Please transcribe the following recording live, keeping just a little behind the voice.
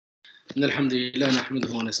إن الحمد لله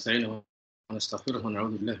نحمده ونستعينه ونستغفره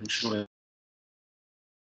ونعوذ بالله من شرور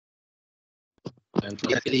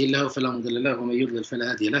أنفسنا يهده الله فلا مضل له ومن يضلل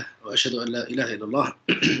فلا هادي له وأشهد أن لا إله إلا الله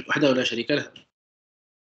وحده لا شريك له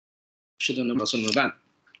أشهد أن محمدا رسول الله بعد.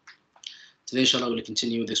 Today, inshallah, we'll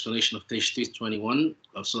continue with the explanation of page 321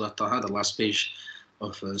 of Surat Taha, the last page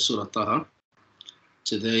of Surat Taha.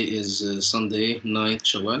 Today is Sunday, 9th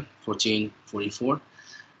Shawwal, 1444,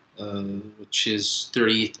 which is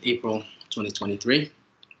 30th April 2023.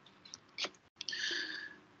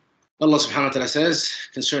 Allah subhanahu wa ta'ala says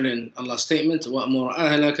concerning Allah's statement, وَأْمُرْ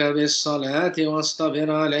أَهْلَكَ بِالصَّلَاةِ وَاصْطَبِرْ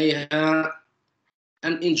عَلَيْهَا,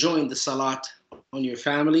 and enjoin the salat on your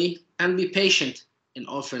family and be patient in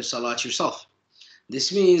offering salat yourself.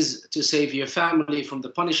 This means to save your family from the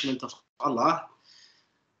punishment of Allah,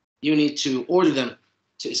 you need to order them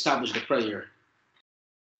to establish the prayer.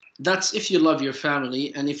 That's if you love your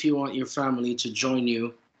family and if you want your family to join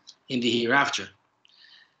you in the hereafter.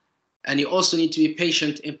 And you also need to be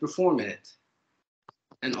patient in performing it.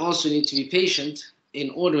 And also need to be patient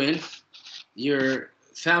in ordering your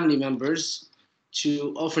family members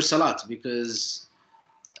to offer salat, because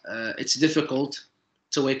it's difficult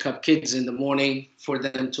to wake up kids in the morning for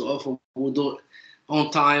them to offer wudu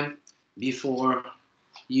on time before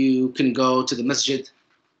you can go to the masjid.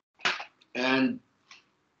 And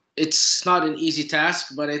it's not an easy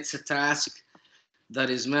task, but it's a task that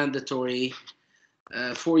is mandatory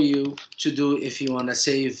for you to do if you want to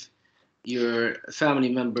save your family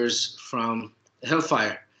members from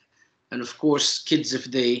hellfire. And of course, kids, if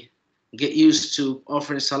they get used to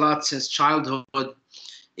offering salat since childhood,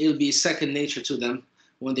 it'll be second nature to them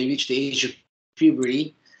when they reach the age of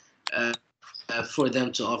puberty for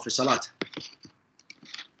them to offer salat.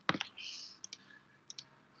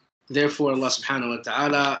 Therefore, Allah subhanahu wa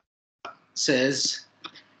ta'ala says,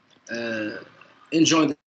 enjoy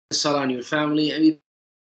the salah on your family and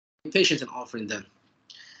be patient in offering them.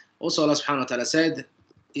 Also, Allah subhanahu wa ta'ala said,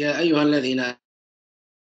 يَا أَيُّهَا الَّذِينَ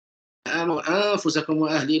آمَنُوا أَنفُسَكُمْ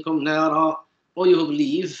وَأَهْلِيكُمْ نَارًا, all you who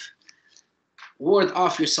believe, ward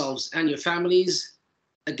off yourselves and your families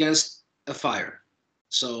against a fire.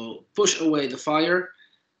 So push away the fire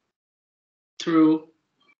through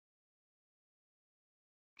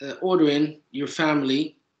ordering your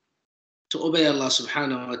family to obey Allah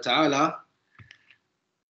subhanahu wa ta'ala,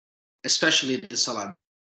 especially the salah.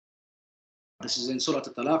 This is in Surah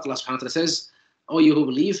Al Talaq. Allah subhanahu wa ta'ala says, "O you who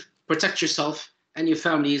believe, protect yourself and your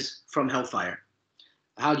families from hellfire."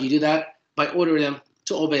 How do you do that? By ordering them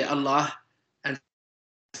to obey Allah and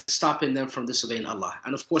stopping them from disobeying Allah.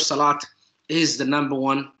 And of course, salat is the number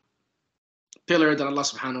one pillar that Allah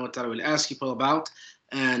subhanahu wa ta'ala will ask people about.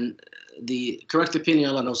 And the correct opinion,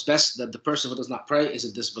 Allah knows best, that the person who does not pray is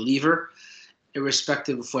a disbeliever,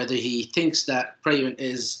 irrespective of whether he thinks that praying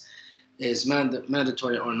is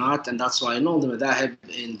mandatory or not. And that's why I know the madhahib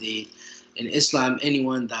in Islam,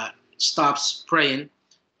 anyone that stops praying,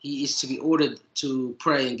 he is to be ordered to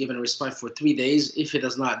pray and given a respite for 3 days. If he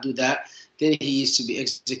does not do that, then he is to be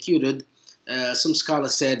executed. Some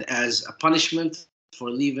scholars said as a punishment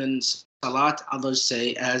for leaving salat, others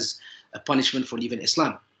say as a punishment for leaving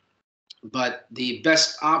Islam. But the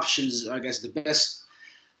best options, I guess the best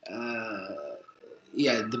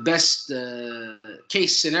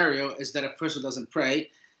case scenario is that a person doesn't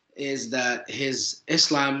pray, is that his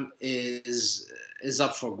Islam is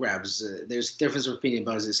up for grabs. There's difference of opinion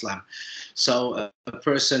about his Islam. So a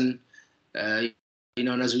person, and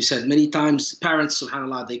as we said many times, parents,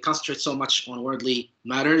 subhanAllah, they concentrate so much on worldly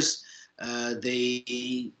matters.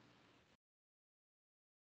 They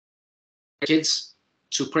kids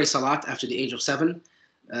to pray salat after the age of 7,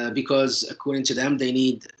 because according to them, they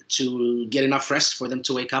need to get enough rest for them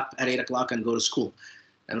to wake up at 8 o'clock and go to school.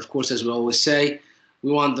 And of course, as we always say,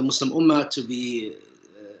 we want the Muslim Ummah to be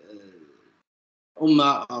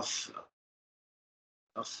Ummah of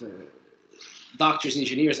doctors,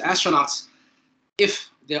 engineers, astronauts, if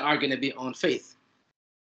they are going to be on faith.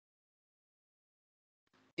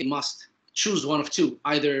 They must choose one of two,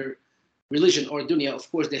 either religion or dunya. Of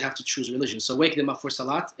course, they have to choose religion. So wake them up for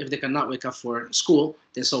salat. If they cannot wake up for school,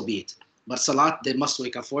 then so be it. But salat, they must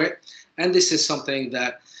wake up for it. And this is something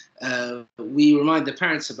that we remind the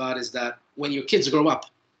parents about, is that when your kids grow up,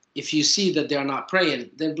 if you see that they are not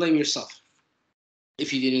praying, then blame yourself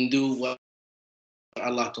if you didn't do what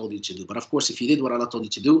Allah told you to do. But of course, if you did what Allah told you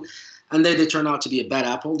to do, and then they turn out to be a bad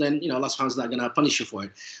apple, then Allah subhanahu wa ta'ala is not going to punish you for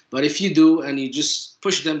it. But if you do, and you just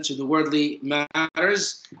push them to the worldly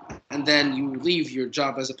matters, and then you leave your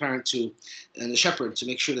job as a parent and a shepherd to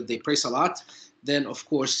make sure that they pray salat, then of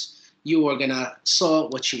course you are going to sow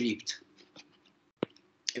what you reaped.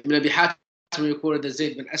 Ibn Abi Hatim recorded that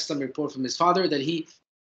Zayd bin Aslam reported from his father that he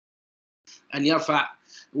and Yarfa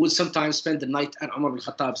would sometimes spend the night at Umar bin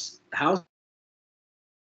Khattab's house.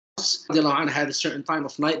 Radiallahu anhu had a certain time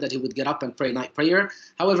of night that he would get up and pray night prayer.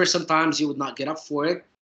 However, sometimes he would not get up for it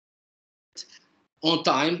on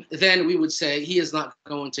time. Then we would say he is not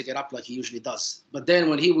going to get up like he usually does. But then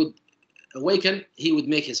when he would awaken, he would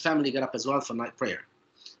make his family get up as well for night prayer.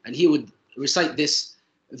 And he would recite this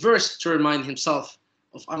verse to remind himself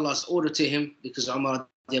of Allah's order to him, because Umar,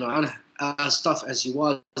 as tough as he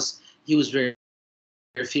was very,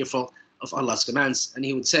 very fearful of Allah's commands. And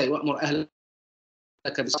he would say, وَأْمُرْ أَهْلَكَ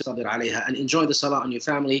بِالصَّبْرِ عَلَيْهَا, and enjoy the salah on your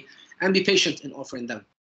family and be patient in offering them.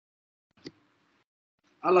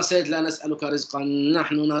 Allah said, لَا نَسْأَلُكَ رِزْقًا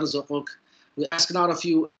نَحْنُ نَرْزُقُكَ. We ask not of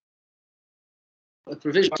you a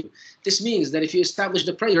provision. This means that if you establish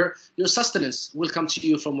the prayer, your sustenance will come to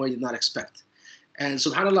you from where you did not expect. And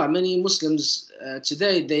subhanAllah, many Muslims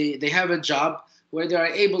today, they have a job where they are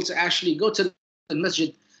able to actually go to the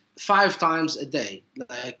masjid 5 times a day.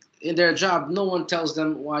 Like in their job, no one tells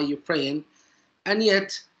them why you're praying. And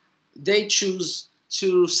yet they choose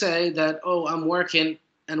to say that, oh, I'm working,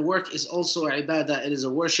 and work is also a ibadah, it is a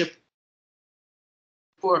worship.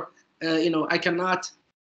 Or, I cannot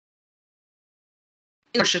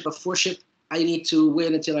worship, I need to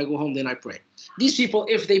wait until I go home, then I pray. These people,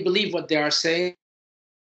 if they believe what they are saying,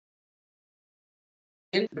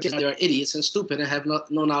 they are idiots and stupid and have no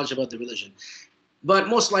knowledge about the religion. But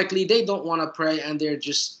most likely they don't want to pray and they're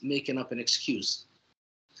just making up an excuse.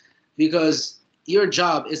 Because your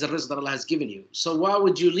job is the rizq that Allah has given you. So why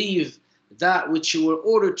would you leave that which you were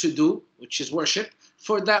ordered to do, which is worship,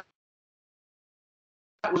 for that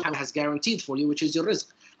which Allah has guaranteed for you, which is your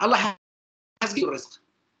rizq? Allah has given you rizq.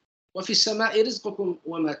 وَفِي السَّمَاءِ رِزْقُكُمْ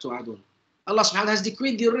وَمَا تُوعَدُونَ. Allah subhanahu wa ta'ala has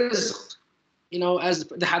decreed the rizq. As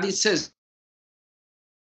the hadith says,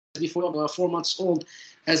 before 4 months old,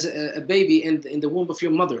 as a baby in the womb of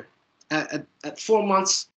your mother. At 4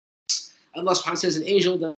 months, Allah subhanahu wa ta'ala says an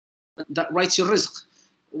angel that writes your rizq.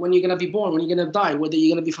 When you're going to be born, when you're going to die, whether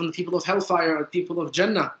you're going to be from the people of hellfire or people of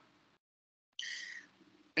Jannah.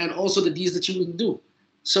 And also the deeds that you will do.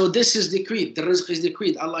 So this is decreed, the rizq is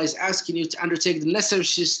decreed. Allah is asking you to undertake the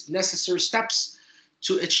necessary steps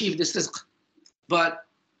to achieve this rizq. But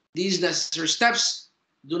these necessary steps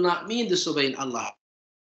do not mean disobeying Allah.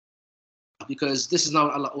 Because this is not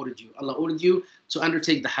what Allah ordered you. Allah ordered you to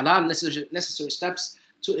undertake the halal necessary steps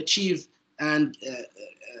to achieve and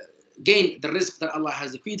gain the rizq that Allah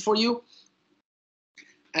has decreed for you.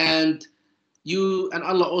 And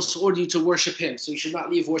Allah also ordered you to worship Him. So you should not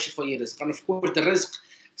leave worship for your rizq. And of course the rizq,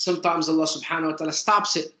 sometimes Allah subhanahu wa ta'ala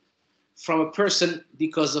stops it from a person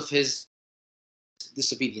because of his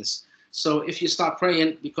disobedience. So if you stop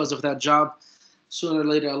praying because of that job, sooner or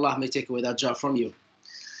later Allah may take away that job from you.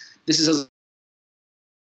 This is as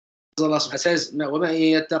Allah says, وَمَن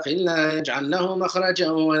يَتَّقِ اللَّهَ يَجْعَلْ لَهُ مَخْرَجًا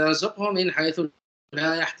وَيَرْزُقْهُ مِنْ حَيْثُ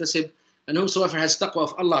لَا يَحْتَسِبُ. And whosoever has taqwa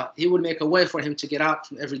of Allah, He will make a way for him to get out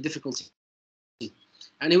from every difficulty.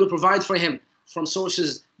 And He will provide for him from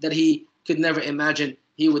sources that he could never imagine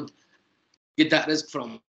he would get that rizq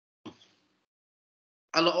from.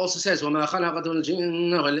 Allah also says, وَمَا خَلَقَتُ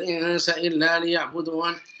الْجِنَّ وَالْإِنسَ إِلَّا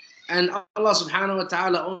لِيَعْبُدُونَ. And Allah subhanahu wa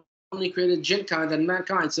ta'ala only created jinkind and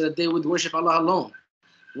mankind so that they would worship Allah alone.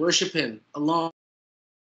 Worship Him alone.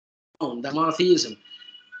 That monotheism.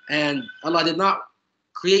 And Allah did not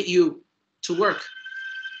create you to work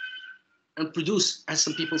and produce, as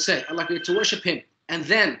some people say. Allah created to worship Him. And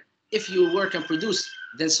then, if you work and produce,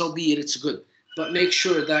 then so be it, it's good. But make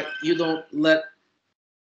sure that you don't let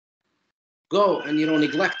go and you don't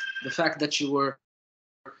neglect the fact that you were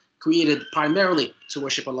created primarily to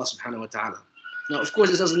worship Allah subhanahu wa ta'ala. Now, of course,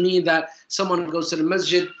 this doesn't mean that someone goes to the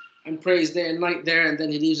masjid and prays day and night there and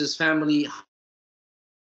then he leaves his family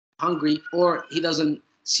hungry, or he doesn't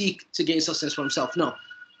seek to gain sustenance for himself. No.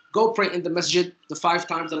 Go pray in the masjid the 5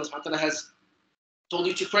 times that Allah subhanahu wa ta'ala has told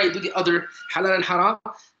you to pray. Do the other halal and haram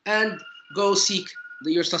and go seek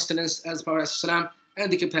your sustenance as the Prophet ﷺ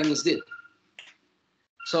and the companions did.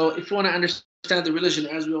 So if you want to understand the religion,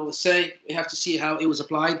 as we always say, we have to see how it was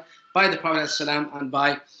applied by the Prophet ﷺ and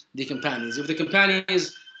by the companions. If the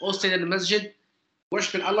companions all stayed in the masjid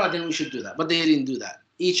worshiping Allah, then we should do that. But they didn't do that.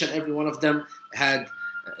 Each and every one of them had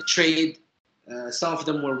a trade. Some of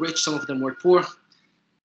them were rich, some of them were poor.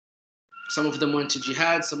 Some of them went to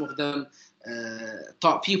jihad, some of them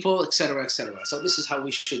taught people, etc., etc. So this is how we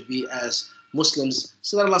should be as Muslims,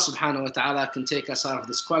 so that Allah subhanahu wa ta'ala can take us out of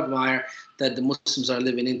this quagmire that the Muslims are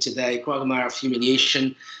living in today, quagmire of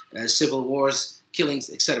humiliation, civil wars, killings,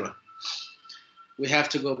 etc. We have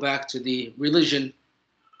to go back to the religion,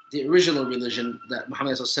 the original religion that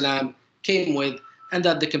Muhammad ﷺ came with, and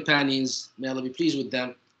that the companions, may Allah be pleased with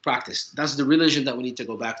them, practiced. That's the religion that we need to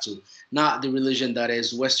go back to, not the religion that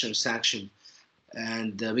is Western sanctioned.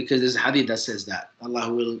 And because there's a hadith that says that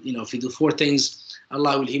Allah will, if you do 4 things,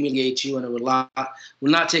 Allah will humiliate you, and Allah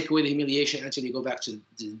will not take away the humiliation until you go back to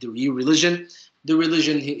the real religion. The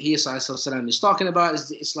religion he is talking about is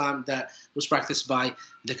the Islam that was practiced by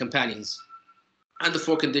the companions. And the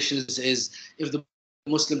 4 conditions is, if the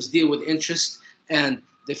Muslims deal with interest and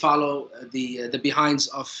they follow the behinds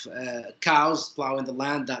of cows plowing the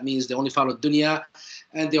land, that means they only follow dunya,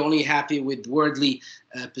 and they're only happy with worldly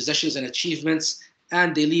possessions and achievements,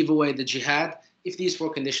 and they leave away the jihad. If these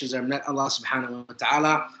 4 conditions are met, Allah subhanahu wa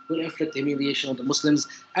ta'ala will inflict humiliation on the Muslims,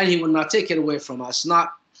 and He will not take it away from us,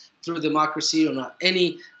 not through democracy or not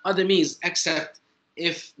any other means, except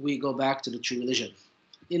if we go back to the true religion.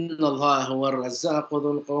 Inna Allah huwa ar-razzaqu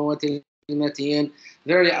dhul quwwati al-mateen.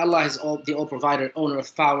 Verily Allah is the all provider, owner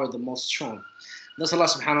of power, the most strong. Thus Allah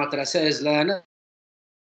subhanahu wa ta'ala says, La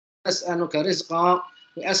nas'aluka rizqa.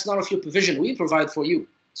 We ask not of your provision, we provide for you.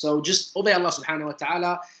 So just obey Allah subhanahu wa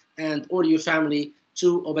ta'ala and order your family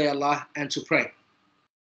to obey Allah and to pray.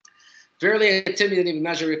 Verily, Tirmidhi and Ibn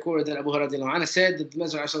Majah recorded that Abu Hurairah said that the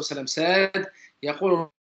Messenger said, يقول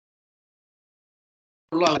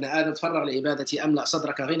الله ابن آدم تفرغ لعبادتي أملأ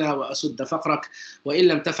صدرك غنى وأسد فقرك وإن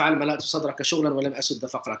لم تفعل ملأت صدرك شغلا ولم أسد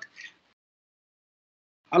فقرك.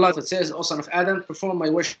 Allah says, O son of Adam, perform my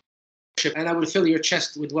worship and I will fill your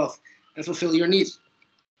chest with wealth and fulfill your needs.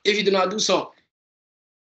 If you do not do so,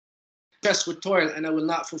 chest with toil and I will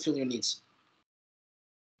not fulfill your needs.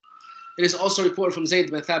 It is also reported from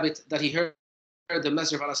Zayd bin Thabit that he heard the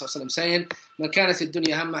Messenger of Allah saying, من كانت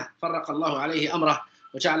الدنيا همه فرق الله عليه أمره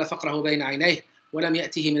وجعل فقره بين عينيه ولم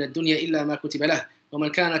يأته من الدنيا إلا ما كتب له ومن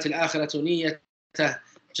كانت الآخرة نيته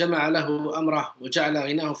جمع له أمره وجعل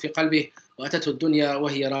غناه في قلبه وأتته الدنيا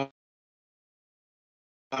وهي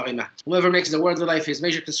راغمة. Whoever makes the worldly life his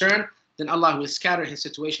major concern, then Allah will scatter his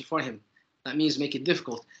situation for him. That means make it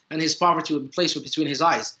difficult, and his poverty will be placed between his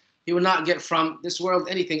eyes. He will not get from this world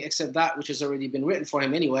anything except that which has already been written for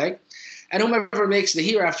him anyway. And whoever makes the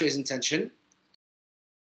hereafter his intention.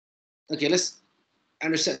 Okay, let's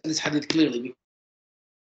understand this hadith clearly,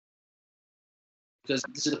 because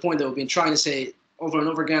this is the point that we've been trying to say over and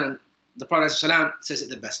over again, and the Prophet ﷺ says it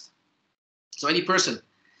the best. So any person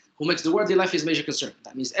who makes the worldly life his major concern,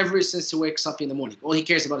 that means ever since he wakes up in the morning, all he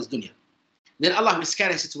cares about is dunya, then Allah will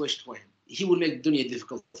scatter his situation for him. He will make dunya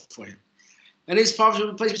difficult for him. And his poverty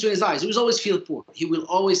will be placed between his eyes. He will always feel poor. He will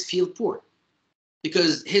always feel poor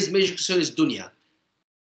because his major concern is dunya.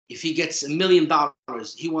 If he gets $1 million,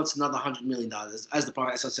 he wants another $100 million. As the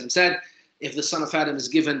Prophet ﷺ said, if the son of Adam is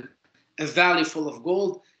given a valley full of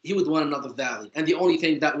gold, he would want another valley. And the only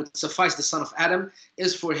thing that would suffice the son of Adam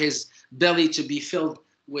is for his belly to be filled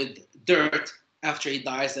with dirt after he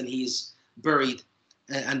dies and he's buried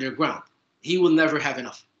underground. He will never have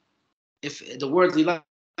enough. If the worldly life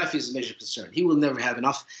is a major concern, he will never have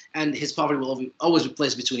enough, and his poverty will always be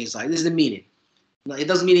placed between his eyes. This is the meaning. Now, it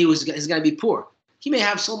doesn't mean he's going to be poor. He may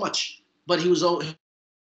have so much, but he will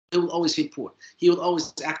always feel poor. He will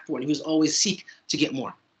always act poor, and he will always seek to get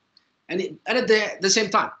more. And at the same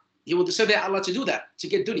time, he will disobey Allah to do that, to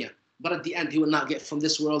get dunya. But at the end, he will not get from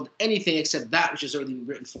this world anything except that which has already been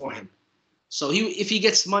written for him. So if he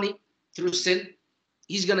gets money through sin,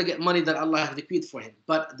 he's going to get money that Allah has decreed for him.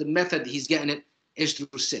 But the method he's getting it is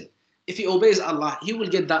through sin. If he obeys Allah, he will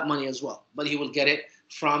get that money as well. But he will get it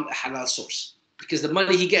from a halal source. Because the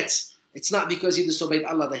money he gets, it's not because he disobeyed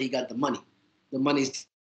Allah that he got the money. The money is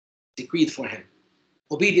decreed for him.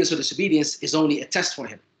 Obedience or disobedience is only a test for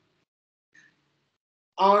him.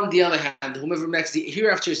 On the other hand, whomever makes the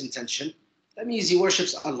hereafter's intention, that means he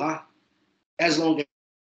worships Allah as long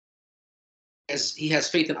as he has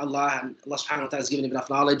faith in Allah and Allah subhanahu wa ta'ala has given him enough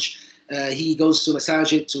knowledge. He goes to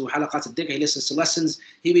masajid, to halaqat al-dhikr, he listens to lessons,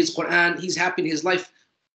 he reads Quran, he's happy in his life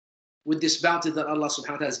with this bounty that Allah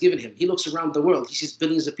subhanahu wa ta'ala has given him. He looks around the world, he sees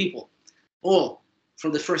billions of people, all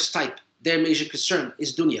from the first type. Their major concern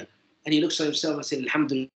is dunya. And he looks at himself and says,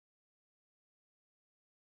 Alhamdulillah,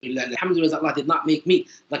 Alhamdulillah, Allah did not make me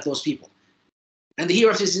like those people. And the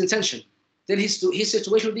hereafter is his intention. Then his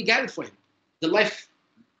situation will be guided for him. The life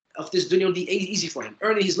of this dunya will be easy for him.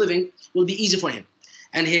 Earning his living will be easy for him.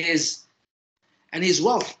 And his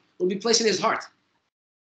wealth will be placed in his heart.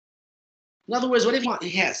 In other words, whatever he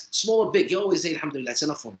has, small or big, he always say, Alhamdulillah, it's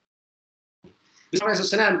enough for him.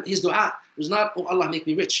 His dua was not, oh Allah, make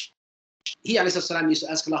me rich. He used to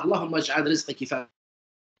ask Allah, Allahumma ij'al rizqi kifaya.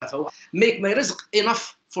 Make my rizq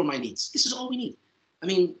enough for my needs. This is all we need. I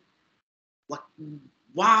mean, like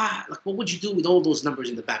why, like, what would you do with all those numbers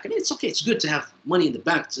in the bank? I mean, it's okay, it's good to have money in the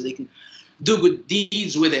bank so they can do good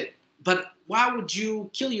deeds with it. But why would you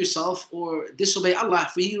kill yourself or disobey Allah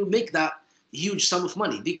for you to make that huge sum of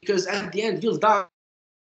money? Because at the end, you'll die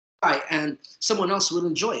and someone else will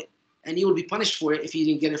enjoy it. And you will be punished for it if you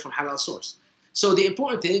didn't get it from halal source. So the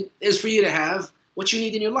important thing is for you to have what you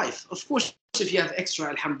need in your life. Of course, if you have extra,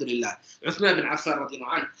 alhamdulillah. Uthman bin Affan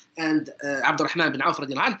radiallahu anh, and Abdurrahman bin Auf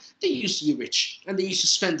radiallahu anh, they used to be rich and they used to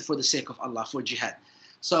spend for the sake of Allah, for jihad.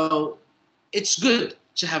 So it's good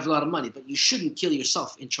to have a lot of money, but you shouldn't kill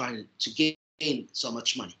yourself in trying to gain so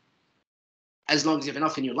much money. As long as you have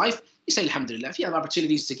enough in your life, you say alhamdulillah. If you have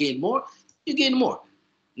opportunities to gain more, you gain more.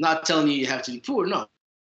 Not telling you have to be poor, no.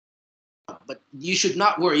 But you should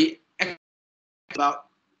not worry about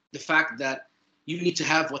the fact that you need to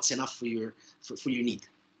have what's enough for your need.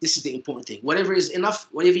 This is the important thing. Whatever is enough,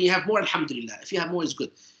 whatever you have more, alhamdulillah. If you have more, it's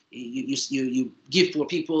good. You give poor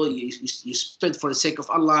people, you spend for the sake of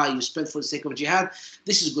Allah, you spend for the sake of jihad.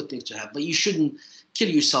 This is a good thing to have. But you shouldn't kill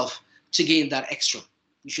yourself to gain that extra.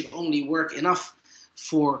 You should only work enough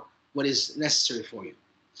for what is necessary for you.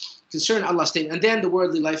 Concerning Allah's statement, and then the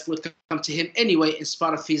worldly life will come to him anyway, in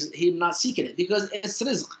spite of him not seeking it, because it's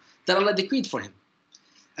rizq that Allah decreed for him.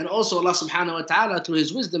 And also Allah subhanahu wa ta'ala, through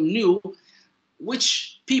his wisdom, knew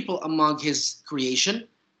which people among his creation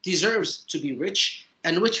deserves to be rich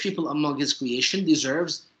and which people among his creation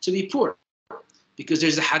deserves to be poor. Because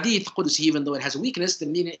there's a hadith, Qudsi, even though it has a weakness, the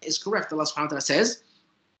meaning is correct. Allah subhanahu wa ta'ala says,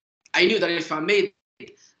 I knew that if I made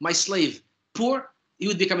my slave poor, he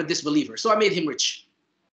would become a disbeliever. So I made him rich.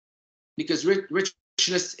 Because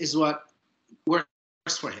richness is what works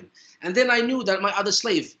for him. And then I knew that my other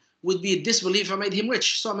slave would be a disbeliever. I made him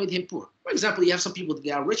rich, so I made him poor. For example, you have some people,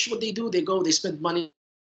 they are rich. What they do, they go, they spend money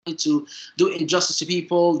to do injustice to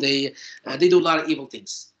people. They do a lot of evil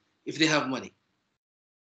things if they have money.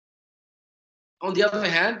 On the other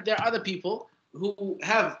hand, there are other people who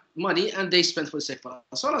have money and they spend for the sake of Allah.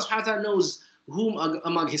 So Allah subhanahu wa ta'ala knows whom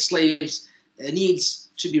among his slaves needs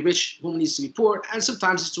to be rich, whom needs to be poor, and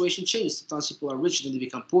sometimes the situation changes. Sometimes people are rich, then they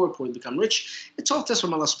become poor, poor they become rich. It's all test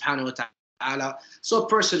from Allah subhanahu wa ta'ala. So a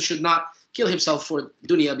person should not kill himself for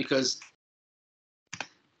dunya because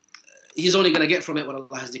he's only going to get from it what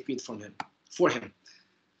Allah has decreed for him.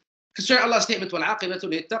 Concerning Allah's statement,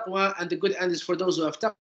 وَالْعَاقِبَةُ لِلتَّقْوَى, and the good end is for those who have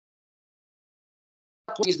taqwa,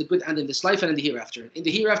 is the good end in this life and in the hereafter. In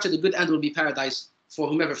the hereafter, the good end will be paradise for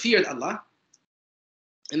whomever feared Allah.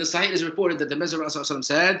 In the Sahih is reported that the Messenger of Allah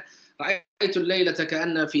said, رأيت الليلة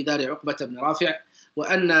كأن في دار عقبة بن رافع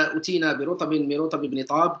وأن أتينا برطب من رطب بن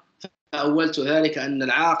طاب فأولت ذلك أن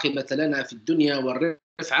العاقبة لنا في الدنيا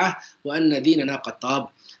والرفعة وأن ديننا قد طاب.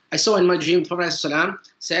 I saw in my dream, the Prophet ﷺ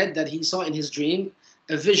said that he saw in his dream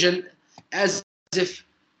a vision as if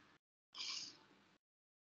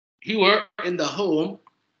he were in the home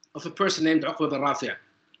of a person named Uqba bin Rafi'.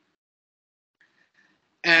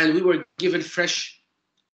 And we were given fresh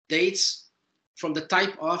dates from the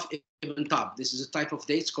type of Ibn Tab. This is a type of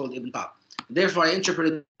dates called Ibn Tab. Therefore, I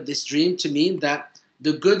interpreted this dream to mean that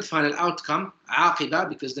the good final outcome, Aqiba,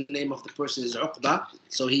 because the name of the person is Uqba,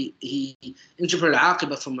 so he interpreted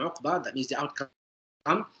Aqiba from Uqba, that means the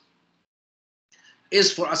outcome,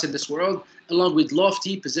 is for us in this world, along with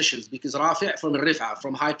lofty positions, because Rafi' from Rif'a,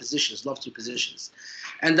 from high positions, lofty positions.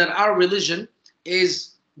 And that our religion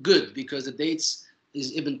is good, because the dates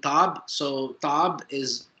is Ibn Tab, so Tab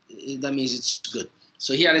is, that means it's good.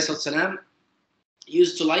 So he, alayhi salam,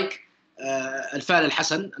 used to like al-fal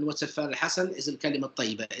al-hasan, and what's al-fal al-hasan is al-kalima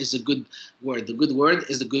al-tayyiba, is a good word. The good word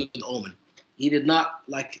is the good omen. He did not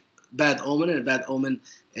like bad omen, and bad omen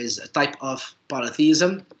is a type of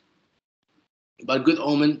polytheism. But good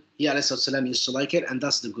omen, he, alayhi salam, used to like it, and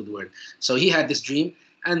that's the good word. So he had this dream,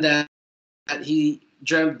 and that he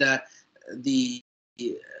dreamt that the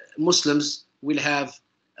Muslims will have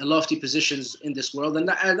lofty positions in this world, and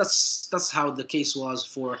that's how the case was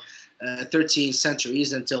for 13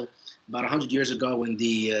 centuries until about 100 years ago, when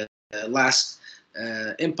the last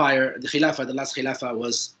empire, the last Khilafah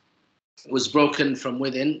was broken from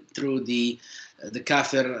within through the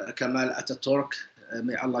Kafir Kemal Ataturk,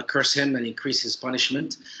 may Allah curse him and increase his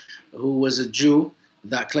punishment, who was a Jew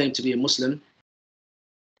that claimed to be a Muslim,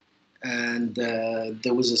 and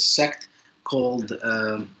there was a sect called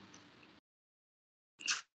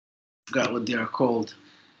forgot what they are called.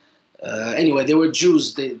 Anyway, they were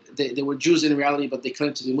Jews. They were Jews in reality, but they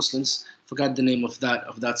claimed to be Muslims. Forgot the name of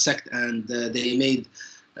that sect, and they made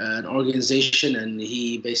an organization, and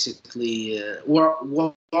he basically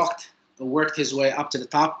worked his way up to the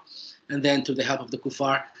top, and then through the help of the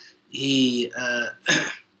kuffar, he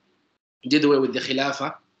did away with the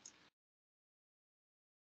Khilafah,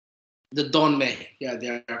 the Donme. Yeah,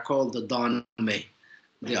 they are called the Donme.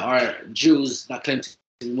 They are Jews that claim to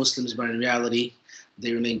be Muslims, but in reality,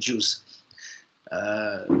 they remain Jews.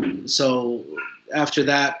 So after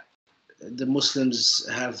that, the Muslims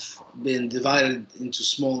have been divided into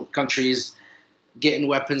small countries, getting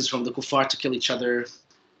weapons from the kuffar to kill each other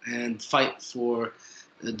and fight for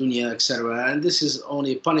the dunya, etc. And this is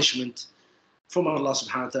only a punishment from Allah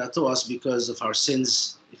subhanahu wa ta'ala to us because of our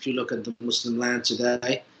sins. If you look at the Muslim land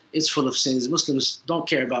today, it's full of sins. Muslims don't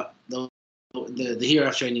care about the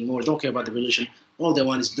hereafter anymore, don't care about the religion. All they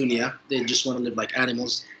want is dunya. They just want to live like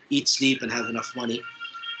animals, eat, sleep, and have enough money.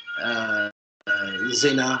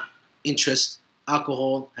 Zina, interest,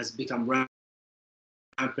 alcohol has become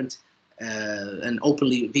rampant and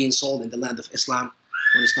openly being sold in the land of Islam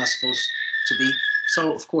when it's not supposed to be.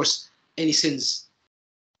 So, of course, any sins,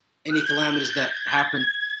 any calamities that happen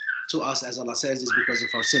to us, as Allah says, is because of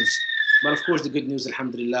our sins. But of course, the good news,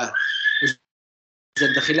 alhamdulillah, is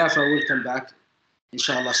that the Khilafah will come back,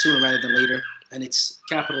 inshallah, sooner rather than later. And its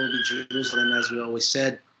capital will be Jerusalem, as we always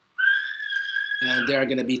said. And there are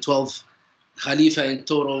going to be 12 Khalifa in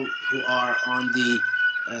total who are on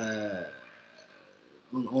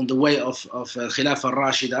the way of Khilafah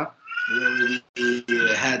Rashida.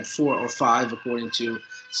 We had 4 or 5 according to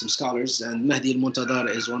some scholars, and Mahdi al-Muntadar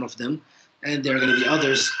is one of them, and there are going to be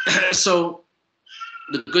others. So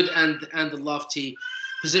the good and the lofty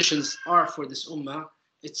positions are for this ummah.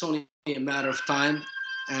 It's only a matter of time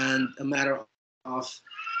and a matter of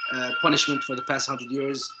punishment for the past 100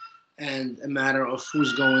 years, and a matter of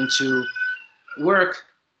who's going to work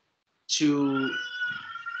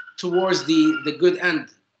towards the good end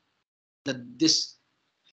that this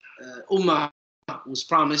ummah was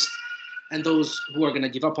promised, and those who are going to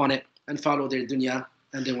give up on it and follow their dunya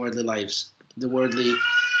and their worldly lives, and the worldly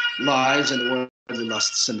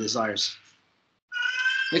lusts and desires.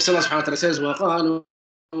 Next, Allah subhanahu wa ta'ala says, وَقَالُوا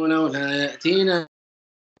لَوْلَا يَأْتِينَا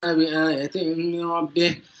بِآيَةٍ مِّن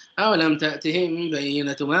رَبِّهِ أَوَلَمْ تَأْتِهِمْ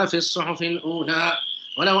بَيِّنَةُ مَا فِي الصُّحُفِ الْأُولَى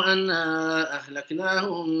وَلَوْ أَنَّا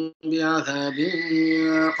أَهْلَكْنَاهُم بِعَذَابٍ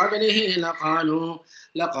قَبْلِهِ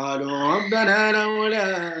لقالوا ربنا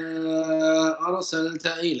لولا أرسلت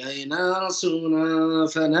إلينا رسولا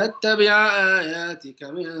فنتبع آياتك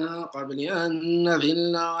من قبل أن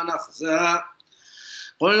نذل ونخزى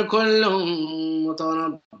قل كل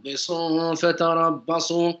متربص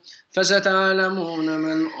فتربصوا فستعلمون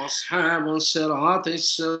من أصحاب الصراط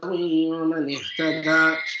السوي ومن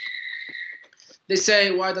اهتدى. They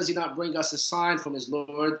say, why does he not bring us a sign from his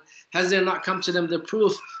Lord? Has there not come to them the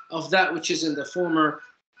proof of that which is in the former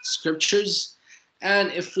scriptures?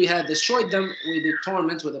 And if we had destroyed them with the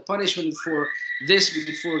torment, with the punishment for this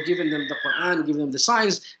before giving them the Quran, giving them the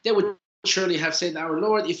signs, they would surely have said, our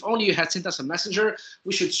Lord, if only you had sent us a messenger,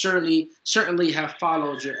 we should certainly have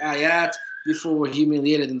followed your ayat before we're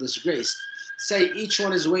humiliated and disgraced. Say, each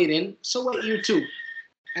one is waiting, so wait you too,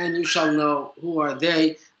 and you shall know who are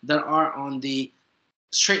they that are on the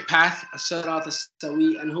straight path, as-sirat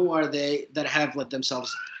as-sawi, and who are they that have let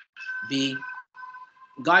themselves be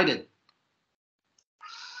guided.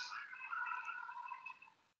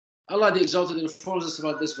 Allah the Exalted informs us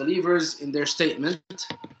about disbelievers in their statement.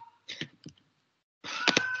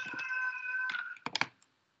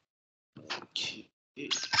 Okay.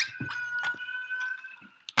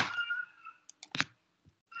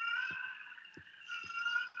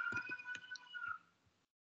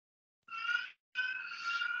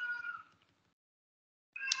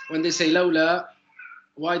 When they say lawla,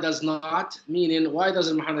 why does not, meaning why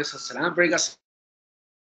doesn't Muhammad bring us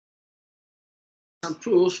some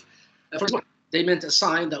proof? They meant a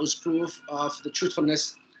sign that was proof of the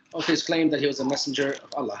truthfulness of his claim that he was a messenger of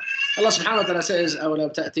Allah. Allah subhanahu wa ta'ala says,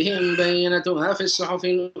 أَوَلَمْ تَأْتِهِمْ بَيِّنَةُ مَا فِي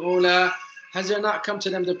الصُّحُفِ الْأُولَى. Has there not come to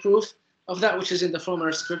them the proof of that which is in the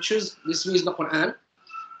former scriptures? This means the Quran,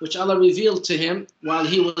 which Allah revealed to him while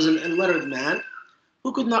he was an unlettered man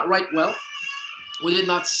who could not write well, who did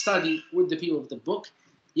not study with the people of the book.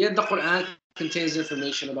 Yet the Quran contains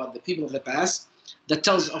information about the people of the past that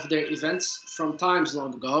tells of their events from times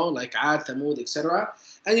long ago, like Ad, Thamud, etc.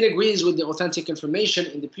 And it agrees with the authentic information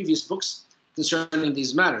in the previous books concerning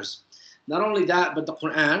these matters. Not only that, but the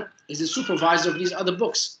Quran is the supervisor of these other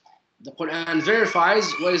books. The Quran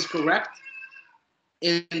verifies what is correct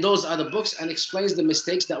in those other books and explains the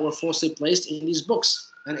mistakes that were falsely placed in these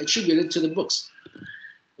books and attributed to the books.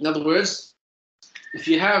 In other words, if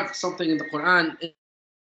you have something in the Quran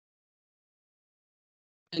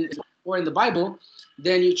or in the Bible,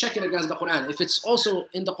 then you check it against the Quran. If it's also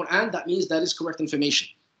in the Quran, that means that is correct information.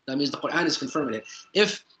 That means the Quran is confirming it.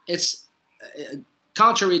 If it's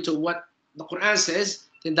contrary to what the Quran says,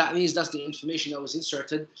 then that means that's the information that was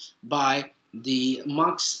inserted by the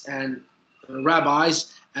monks and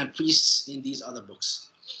rabbis and priests in these other books.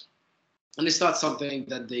 And it's not something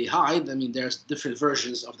that they hide. I mean, there's different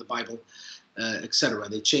versions of the Bible, etc.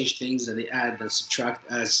 They change things and they add and subtract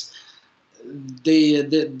as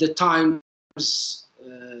the times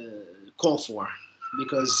call for,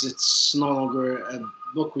 because it's no longer a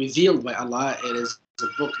book revealed by Allah. It is a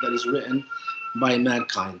book that is written by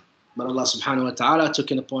mankind. But Allah subhanahu wa ta'ala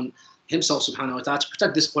took it upon himself subhanahu wa ta'ala to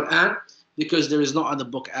protect this Quran, because there is no other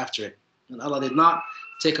book after it. And Allah did not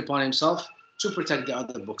take upon himself to protect the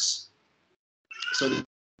other books. So this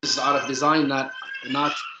is out of design, not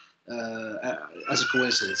as a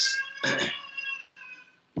coincidence.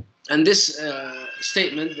 And this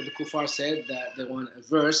statement that the kuffar said, that they want a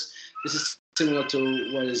verse, this is similar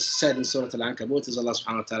to what is said in Surat Al Anbiya, as Allah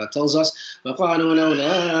subhanahu wa ta'ala tells us, وَقَالُوا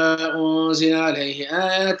لَوْلَا أُنزِلَ عَلَيْهِ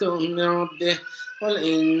آيَةٌ مِّن رَبِّهِ قُلْ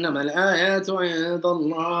إِنَّمَا الْآيَاتُ عِندَ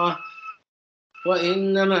اللَّهِ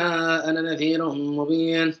وَإِنَّمَا أَنَا نَذِيرٌ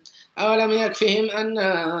مُّبِينٌ أَوَلَمْ يَكْفِهِمْ أَنَّا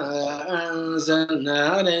أَنزَلْنَا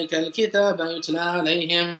عَلَيْكَ الْكِتَابَ يُتْلَى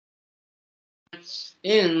عَلَيْهِمْ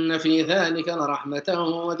إِنَّ فِي ذَلِكَ لَرَحْمَةً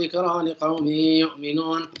وَذِكْرَىٰ لِقَوْمٍ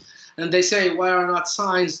يُؤْمِنُونَ. And they say, why are not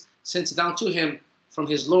signs sent down to him from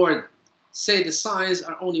his Lord? Say, the signs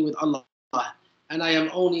are only with Allah, and I am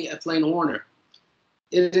only a plain warner.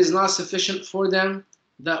 It is not sufficient for them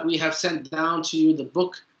that we have sent down to you the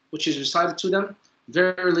book which is recited to them.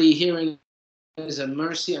 Verily, hearing is a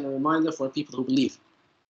mercy and a reminder for people who believe.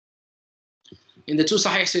 In the two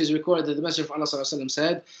Sahihs, it is recorded that the Messenger of Allah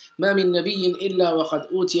said, مَا مِن نَبِيٍّ إِلَّا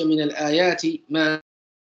وَقَدْ أُوتِيَ مِنَ الْآيَاتِ مَا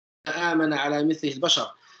آمَنَ عَلَى مِثْلِهِ الْبَشَرِ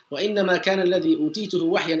وَإِنَّمَا كَانَ الَّذِي أُوتِيتُهُ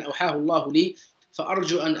وَحْيًا أَوْحَاهُ اللَّهُ لِي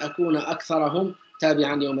فَأَرْجُو أَنْ أَكُونَ أَكْثَرَهُمْ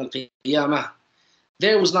تَابِعًا يَوْمَ الْقِيَامَةِ.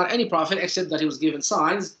 There was not any prophet except that he was given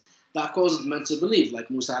signs that caused men to believe. Like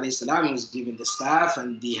Musa alayhi salam, he was given the staff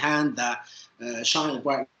and the hand that shined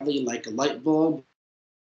brightly like a light bulb,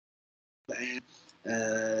 and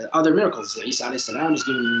other miracles. Isa alayhi salam was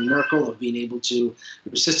given the miracle of being able to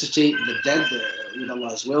resuscitate the dead with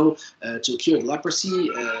Allah's will, to cure leprosy,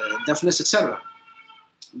 deafness, etc.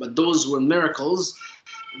 But those were miracles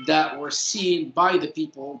that were seen by the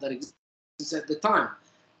people that existed at the time.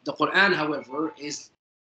 The Quran, however, is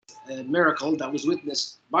a miracle that was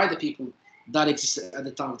witnessed by the people that existed at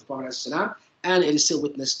the time of the Prophet ﷺ, and it is still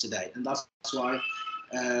witnessed today. And that's why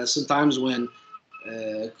sometimes when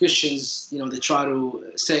Christians, they try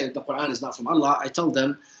to say that the Quran is not from Allah, I tell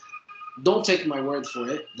them, don't take my word for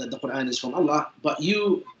it that the Quran is from Allah, but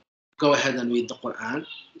you go ahead and read the Quran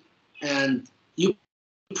and you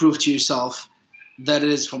prove to yourself that it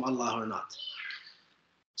is from Allah or not.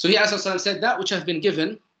 So he said, that which has been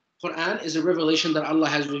given, Quran, is a revelation that Allah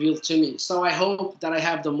has revealed to me. So I hope that I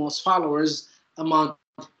have the most followers among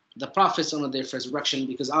the prophets on the day of resurrection,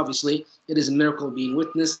 because obviously it is a miracle being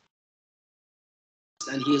witnessed,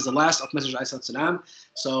 and he is the last of Messenger ﷺ.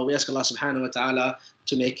 So we ask Allah subhanahu wa ta'ala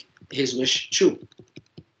to make his wish true,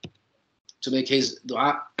 to make his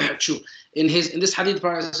dua true. In this hadith, the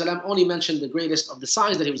Prophet ﷺ only mentioned the greatest of the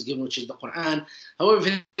signs that he was given, which is the Quran.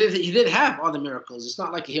 However, he did have other miracles. It's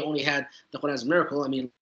not like he only had the Quran as a miracle. I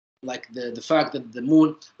mean, like the fact that the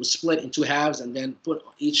moon was split in two halves and then put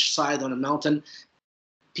each side on a mountain.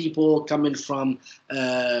 People coming from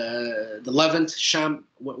the Levant, Sham,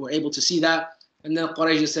 were able to see that. And then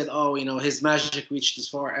Quraysh said, oh, his magic reached as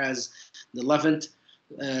far as the Levant.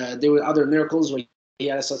 There were other miracles where he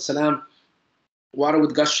had salam, water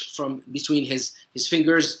would gush from between his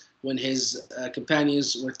fingers when his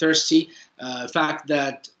companions were thirsty. Fact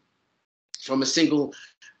that from a single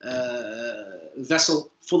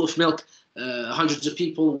vessel full of milk, hundreds of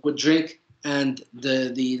people would drink, and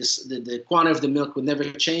the quantity of the milk would never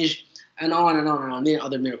change, and on and on and on. Many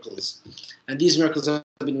other miracles, and these miracles have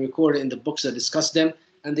been recorded in the books that discuss them,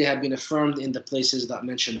 and they have been affirmed in the places that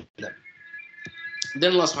mention them.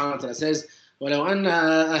 Then Allah subhanahu wa ta'ala says, وَلَوْ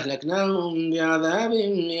أَنَّا أَهْلَكْنَاهُمْ بِعَذَابٍ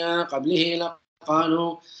مِّن قَبْلِهِ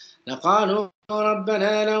لَقَالُوا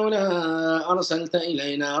رَبَّنَا لَوْلَا أَرْسَلْتَ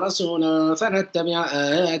إِلَيْنَا رَسُولًا فَنَتَّبِعَ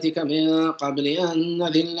آيَاتِكَ مِن قَبْلِ أَن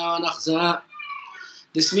نَّذِلَّ وَنَخْزَىٰ.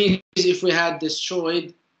 This means if we had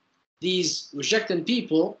destroyed these rejected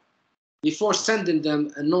people before sending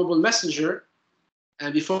them a noble messenger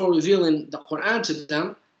and before revealing the Quran to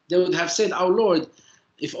them, they would have said, our Lord,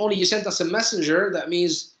 if only you sent us a messenger, that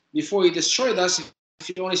means before you destroyed us, if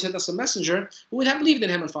you only sent us a messenger, we would have believed in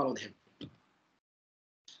him and followed him.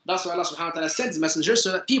 That's why Allah subhanahu wa ta'ala sends messengers,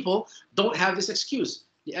 so that people don't have this excuse.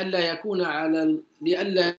 لِأَلَّا يَكُونَ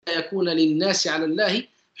لِلنَّاسِ عَلَى اللَّهِ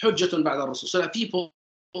حُجَّةٌ بَعْدَ الرُّسُلِ. So that people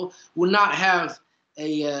will not have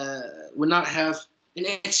an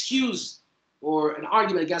excuse or an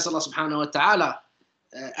argument against Allah subhanahu wa ta'ala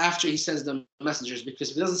after he sends them messengers, because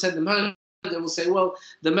if he doesn't send them, they will say, well,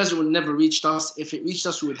 the message would never reached us. If it reached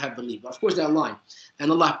us, we would have believed. Of course, they are lying.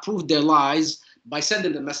 And Allah proved their lies by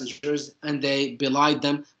sending the messengers, and they belied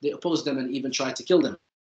them, they opposed them, and even tried to kill them.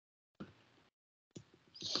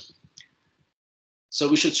 So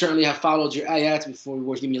we should certainly have followed your ayat before we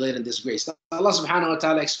were humiliated in disgrace. Allah subhanahu wa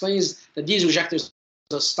ta'ala explains that these rejectors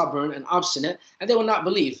are stubborn and obstinate, and they will not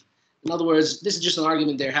believe. In other words, this is just an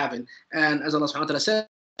argument they're having. And as Allah subhanahu wa ta'ala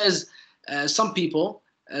says, some people,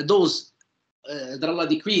 those that Allah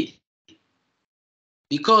decreed,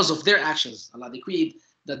 because of their actions, Allah decreed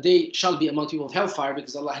that they shall be among people of hellfire,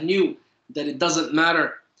 because Allah knew that it doesn't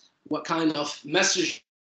matter what kind of message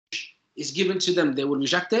is given to them, they will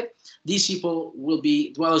reject it. These people will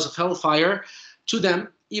be dwellers of hellfire to them,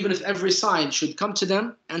 even if every sign should come to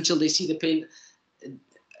them until they see the pain.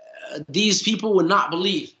 These people will not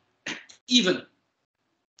believe, even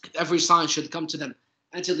if every sign should come to them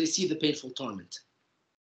until they see the painful torment.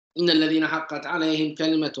 إن الذين حقت عليهم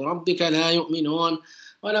كلمة ربك لا يؤمنون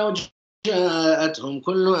ولو جاءتهم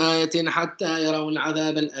كل آية حتى يروا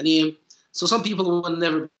العذاب الأليم. So some people will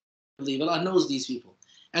never believe. Allah knows these people,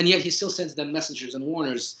 and yet He still sends them messengers and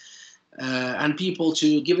warners and people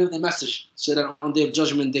to give them the message, so that on the day of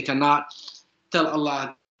judgment they cannot tell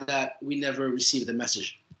Allah that we never received the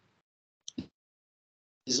message.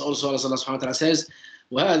 This is also what Allah subhanahu wa ta'ala says,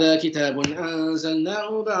 وَهَذَا كِتَابٌ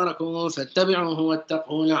أَنزَلْنَاهُ مُبَارَكٌ فَاتَّبِعُوهُ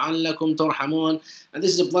وَاتَّقُوا لَعَلَّكُمْ تُرْحَمُونَ. And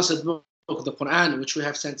this is a blessed book of the Quran, which we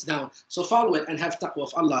have sent down. So follow it and have taqwa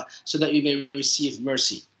of Allah, so that you may receive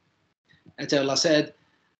mercy. And Allah said,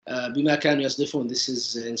 بِمَا كَانُوا يَصْدِفُونَ. This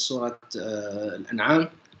is in Surat Al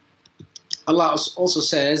Anbiya. Allah also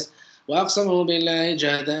says, وَأَقْسَمُوا بِاللَّهِ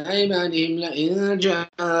جَهْدَ أَيْمَانِهِمْ لَئِن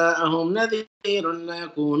جَاءَهُمْ نَذِيرٌ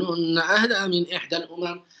لَيَكُونُنَّ أَهْدَىٰ مِنْ إِحْدَى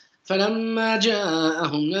الْأُمَمِ فَلَمَّا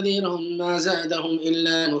جَاءَهُمْ نَذِيرٌ مَا زَادَهُمْ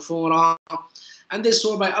إِلَّا نُفُورًا. And they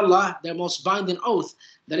swore by Allah, their most binding oath,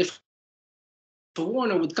 that if a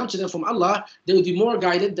warner would come to them from Allah, they would be more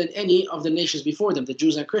guided than any of the nations before them, the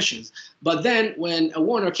Jews and Christians. But then when a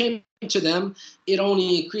warner came to them, it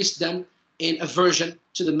only increased them in aversion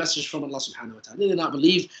to the message from Allah subhanahu wa ta'ala. They did not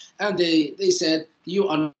believe, and they said, you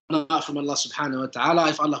are not from Allah subhanahu wa ta'ala.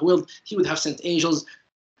 If Allah willed, He would have sent angels.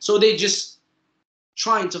 So they just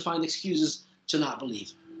trying to find excuses to not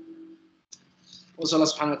believe. Also Allah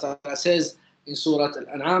subhanahu wa ta'ala says in Surat Al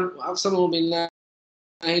Anbiya, وَأَقْسَمُوا بِاللَّهِ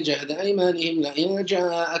جَهْدَ أَيْمَانِهِمْ لَئِن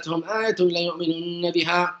جَاءَتْهُمْ آيَةٌ لَيُؤْمِنُنَّ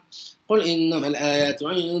بِهَا قُلْ إِنَّمَا الْآيَاتُ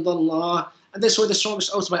عِندَ اللَّهِ. And they swore the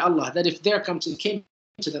strongest oath by Allah, that if there came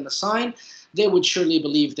to them a sign, they would surely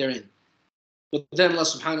believe therein. But then Allah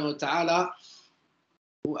subhanahu wa ta'ala,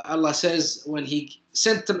 Allah says, when He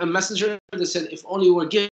sent them a messenger, they said, if only we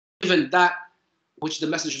were given that which the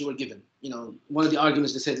messengers were given. You know, one of the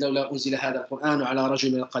arguments, they said, لَوْلَا أُنزِلَ هَذَا الْقُرْآنُ عَلَى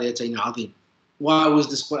رَجُلٍ مِنَ الْقَرْيَتَيْنِ عَظِيمٍ. Why was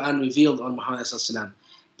this Quran revealed on Muhammad sallallahu alaihi wasallam?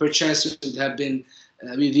 Perchance it would have been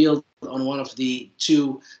revealed on one of the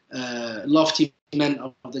two lofty men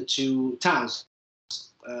of the two towns,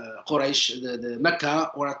 Quraysh, the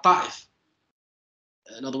Mecca, or Ta'if.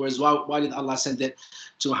 In other words, why did Allah send it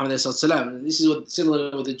to Muhammad sallallahu alaihi wasallam? And this is what similar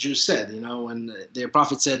to what the Jews said. You know, when their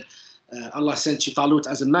prophet said, Allah sent you Talut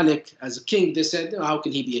as a malik, as a king, they said, how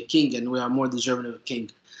can he be a king, and we are more deserving of a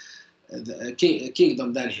kingdom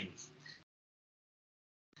than him.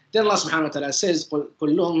 Then Allah subhanahu wa ta'ala says,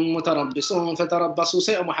 كُلُّهُمْ مُتَرَبِّصُونَ فَتَرَبَّصُوا.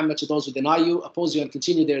 Say, O Muhammad, to those who deny you, oppose you, and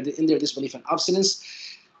continue in their disbelief and obstinance.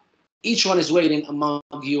 Each one is waiting among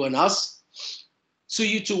you and us. So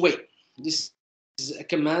you too wait. This is a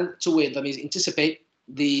command to wait. That means anticipate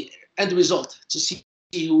the end result, to see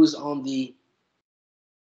who is on the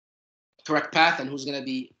correct path and who's going to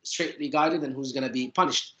be straightly guided and who's going to be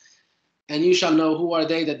punished. And you shall know who are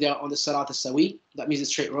they that they are on the Sirat al-Sawi, that means the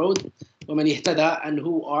straight road, وَمَنِ اهْتَدَى, and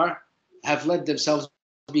who have led themselves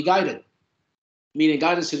to be guided, meaning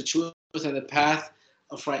guidance to the truth and the path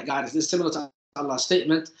of right guidance. This is similar to Allah's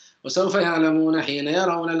statement, وَسَوْفَ يَعْلَمُونَ حِينَ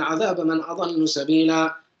يَرَوْنَ الْعَذَابَ مَنْ أَضَلُّ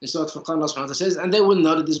سَبِيلًا. In Surah Al-Furqan, Allah subhanahu wa ta'ala says, and they will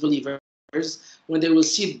know, the disbelievers, when they will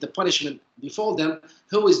see the punishment befall them,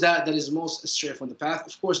 who is that is most astray from the path?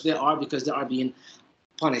 Of course they are, because they are being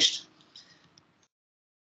punished.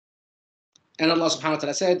 And Allah subhanahu wa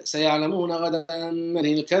ta'ala said, سَيَعْلَمُونَ غَدًا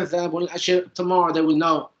مَنِ الْكَذَّابُ الْأَشِرُ. Tomorrow they will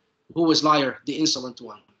know who is liar, the insolent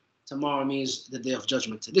one. Tomorrow means the day of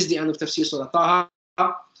judgment. This is the end of Tafsir Surat Taha.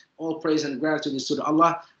 All praise and gratitude is to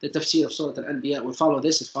Allah. The Tafsir of Surat Al Anbiya will follow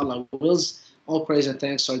this if Allah wills. All praise and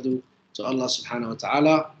thanks are due to Allah subhanahu wa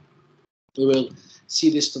ta'ala. We will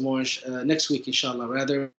see this tomorrow, next week inshallah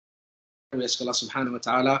rather. We ask Allah subhanahu wa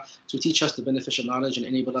ta'ala to teach us the beneficial knowledge and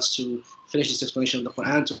enable us to finish this explanation of the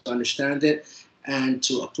Quran, to understand it, and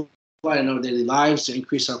to apply in our daily lives, to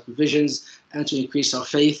increase our provisions, and to increase our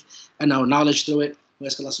faith and our knowledge through it. We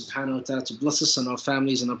ask Allah subhanahu wa ta'ala to bless us and our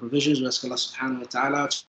families and our provisions. We ask Allah subhanahu wa ta'ala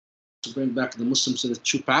to bring back the Muslims to the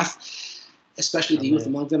true path, especially the youth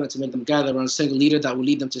among them, and to make them gather around a single leader that will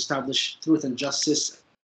lead them to establish truth and justice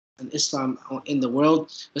and Islam in the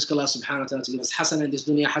world. We ask Allah subhanahu wa ta'ala to give us hasana in this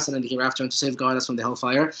dunya, hasana in the hereafter, and to safeguard us from the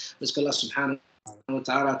hellfire. We ask Allah subhanahu wa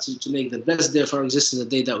ta'ala to make the best day for our existence the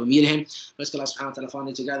day that we meet him. We ask Allah subhanahu wa ta'ala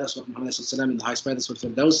finally to gather us with Muhammad in the highest paradise with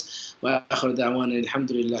Firdaus. Wa akhir da'wana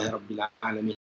alhamdulillahi rabbil alameen.